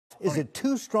is it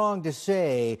too strong to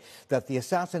say that the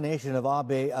assassination of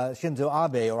Shinzo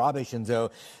Abe, or Abe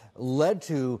Shinzo, led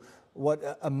to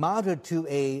what amounted to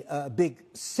a big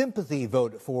sympathy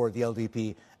vote for the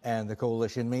LDP and the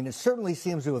coalition? I mean, it certainly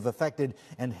seems to have affected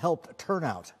and helped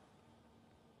turnout.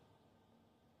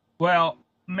 Well,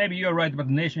 maybe you're right, but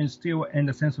the nation is still in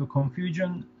a sense of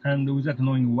confusion and without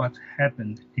knowing what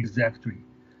happened exactly.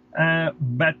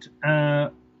 But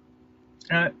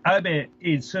Abe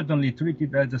is certainly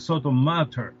treated as a sort of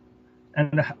martyr,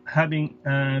 and having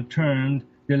turned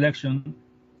the election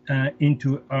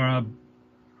into a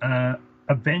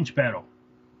avenge battle,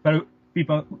 but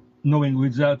people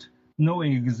without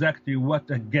knowing exactly what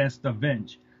against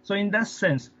avenge. So in that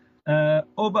sense,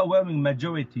 overwhelming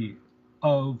majority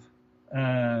of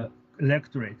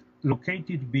electorate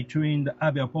located between the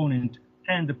Abe opponent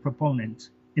and the proponent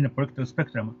in the political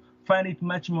spectrum find it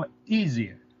much more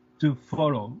easier to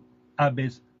follow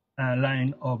Abe's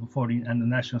line of foreign and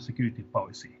national security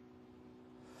policy.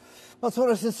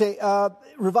 Matsumura Sensei,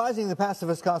 revising the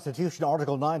pacifist constitution,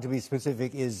 Article 9 to be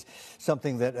specific, is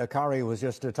something that Kari was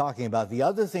just talking about. The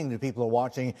other thing that people are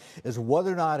watching is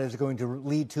whether or not it's going to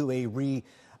lead to a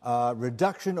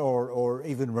reduction or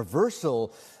even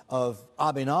reversal of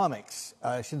Abenomics,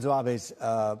 Shinzo Abe's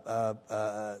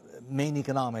main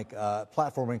economic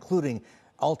platform, including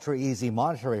ultra-easy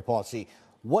monetary policy.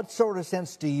 What sort of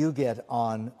sense do you get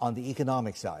on the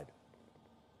economic side?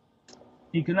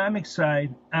 Economic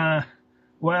side,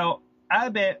 well,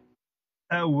 Abe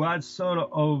was sort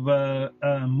of a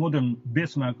modern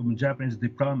Bismarck of Japanese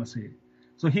diplomacy.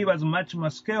 So he was much more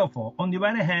skillful. On the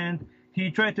one hand,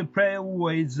 he tried to play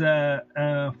with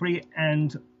free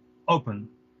and open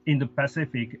in the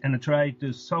Pacific and tried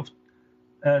to soft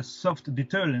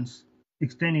deterrence,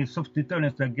 extending soft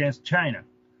deterrence against China.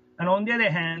 And on the other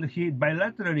hand, he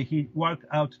bilaterally worked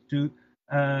out to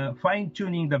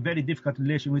fine-tuning the very difficult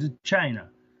relation with China.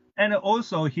 And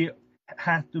also he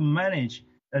had to manage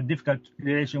a difficult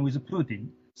relation with Putin.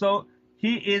 So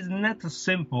he is not a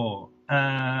simple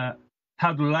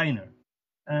hardliner.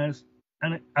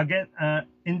 And again,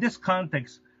 in this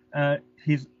context,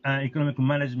 his economic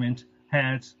management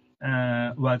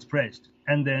was praised.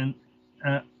 And then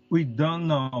we don't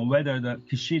know whether the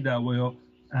Kishida will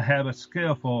have a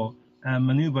skillful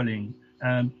maneuvering,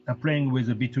 playing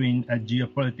between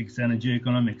geopolitics and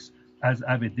geoeconomics as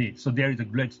Abe did. So there is a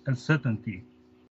great uncertainty